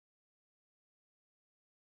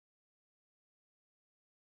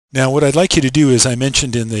Now what I'd like you to do, as I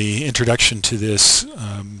mentioned in the introduction to this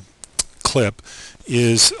clip,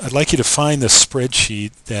 is I'd like you to find the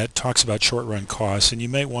spreadsheet that talks about short-run costs, and you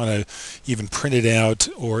might want to even print it out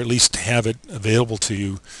or at least have it available to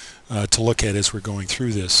you to look at as we're going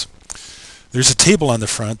through this. There's a table on the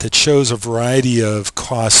front that shows a variety of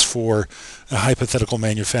costs for a hypothetical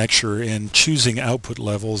manufacturer and choosing output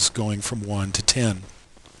levels going from 1 to 10.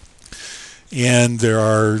 And there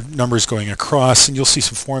are numbers going across, and you'll see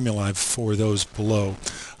some formulae for those below.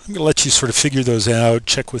 I'm going to let you sort of figure those out,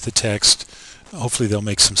 check with the text. Hopefully they'll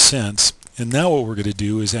make some sense. And now what we're going to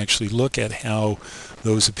do is actually look at how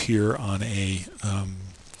those appear on a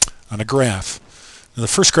graph. Now the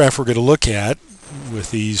first graph we're going to look at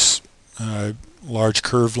with these large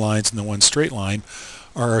curved lines and the one straight line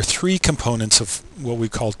are our three components of what we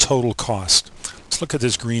call total cost. Let's look at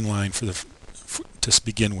this green line to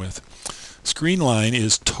begin with. This green line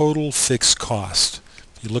is total fixed cost.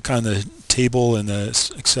 If you look on the table in the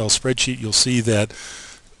Excel spreadsheet, you'll see that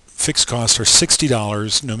fixed costs are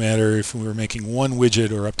 $60 no matter if we were making one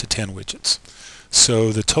widget or up to 10 widgets.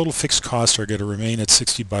 So the total fixed costs are going to remain at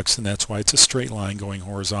 $60, and that's why it's a straight line going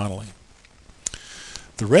horizontally.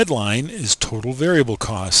 The red line is total variable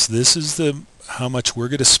costs. This is how much we're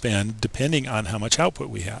going to spend depending on how much output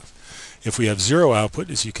we have. If we have zero output,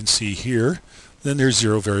 as you can see here, then there's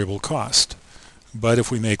zero variable cost. But if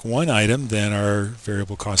we make one item, then our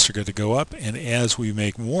variable costs are going to go up, and as we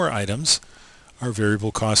make more items, our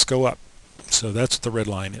variable costs go up. So that's what the red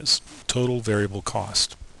line is, total variable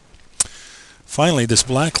cost. Finally, this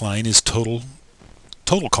black line is total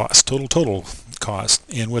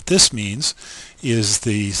cost, and what this means is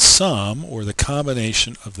the sum or the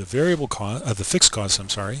combination of the variable cost of the fixed cost,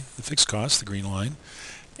 the green line,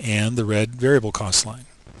 and the red variable cost line.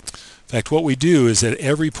 In fact, what we do is at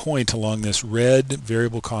every point along this red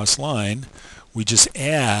variable cost line, we just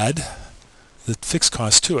add the fixed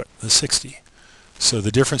cost to it, the 60. So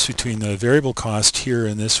the difference between the variable cost here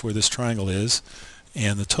and this, where this triangle is,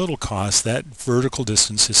 and the total cost, that vertical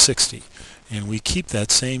distance is 60. And we keep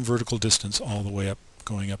that same vertical distance all the way up,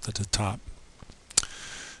 going up to the top.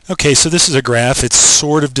 Okay, so this is a graph. It's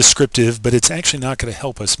sort of descriptive, but it's actually not going to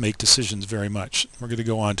help us make decisions very much. We're going to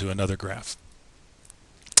go on to another graph.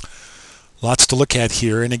 Lots to look at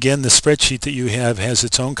here, and again, the spreadsheet that you have has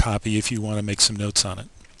its own copy if you want to make some notes on it.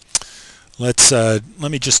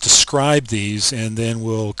 Let me just describe these, and then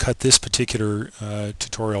we'll cut this particular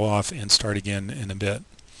tutorial off and start again in a bit.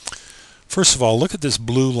 First of all, look at this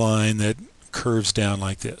blue line that curves down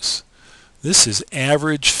like this. This is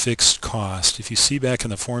average fixed cost. If you see back in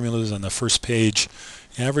the formulas on the first page,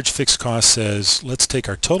 average fixed cost says, let's take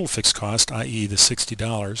our total fixed cost, i.e. the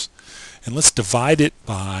 $60, and let's divide it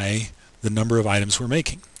by the number of items we're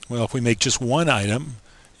making. Well, if we make just one item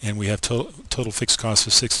and we have total fixed cost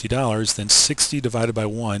of $60, then 60 divided by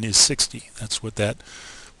 1 is 60. That's what that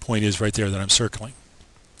point is right there that I'm circling.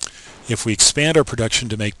 If we expand our production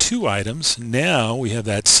to make two items, now we have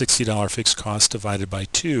that $60 fixed cost divided by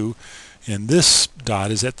 2, and this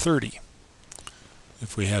dot is at 30.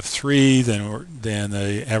 If we have 3, then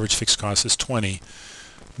the average fixed cost is 20.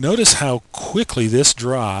 Notice how quickly this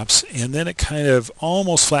drops, and then it kind of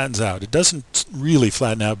almost flattens out. It doesn't really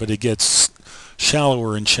flatten out, but it gets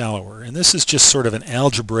shallower and shallower. And this is just sort of an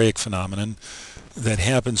algebraic phenomenon that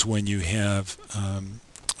happens when you have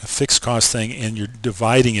a fixed cost thing and you're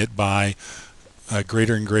dividing it by a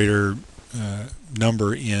greater and greater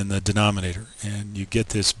number in the denominator. And you get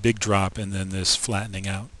this big drop and then this flattening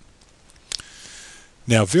out.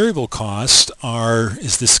 Now variable costs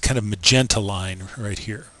is this kind of magenta line right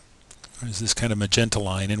here. Is this kind of magenta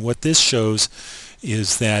line, and what this shows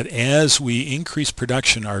is that as we increase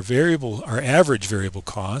production, our average variable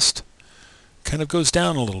cost kind of goes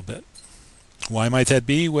down a little bit. Why might that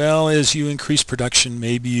be? Well, as you increase production,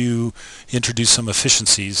 maybe you introduce some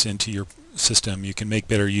efficiencies into your system. You can make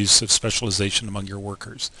better use of specialization among your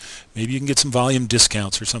workers. Maybe you can get some volume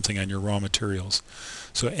discounts or something on your raw materials.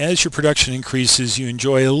 So as your production increases, you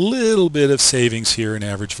enjoy a little bit of savings here in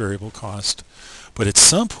average variable cost. But at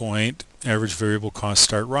some point, average variable costs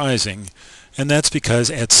start rising. And that's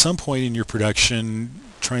because at some point in your production,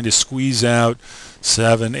 trying to squeeze out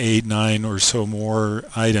 7, 8, 9 or so more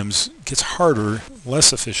items gets harder,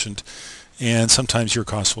 less efficient, and sometimes your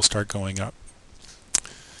costs will start going up.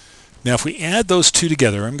 Now if we add those two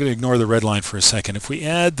together, I'm going to ignore the red line for a second. If we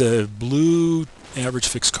add the blue average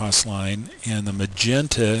fixed cost line and the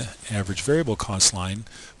magenta average variable cost line,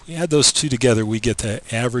 if we add those two together, we get the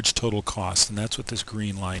average total cost, and that's what this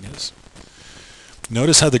green line is.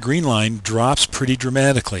 Notice how the green line drops pretty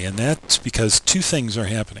dramatically, and that's because two things are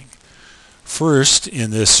happening. First,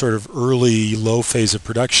 in this sort of early low phase of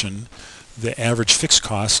production, the average fixed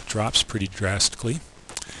cost drops pretty drastically,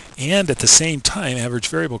 and at the same time average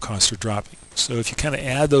variable costs are dropping. So if you kind of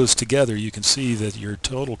add those together, you can see that your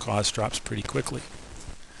total cost drops pretty quickly.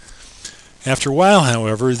 After a while,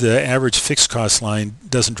 however, the average fixed cost line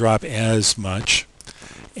doesn't drop as much,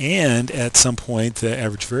 and at some point the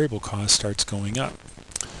average variable cost starts going up.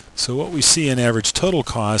 So what we see in average total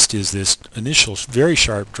cost is this initial very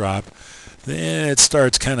sharp drop, then it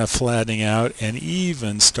starts kind of flattening out and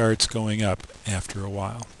even starts going up after a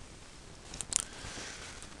while.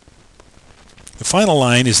 The final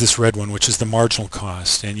line is this red one, which is the marginal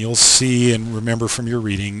cost, and you'll see and remember from your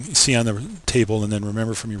reading, see on the table and then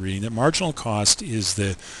remember from your reading that marginal cost is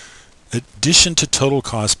the addition to total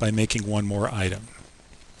cost by making one more item.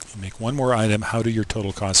 You make one more item, how do your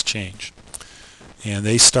total costs change? And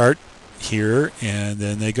they start here and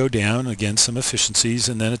then they go down, again some efficiencies,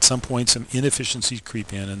 and then at some point some inefficiencies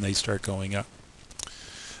creep in and they start going up.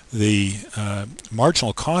 The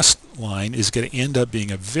marginal cost line is going to end up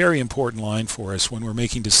being a very important line for us when we're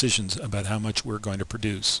making decisions about how much we're going to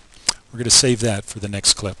produce. We're going to save that for the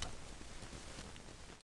next clip.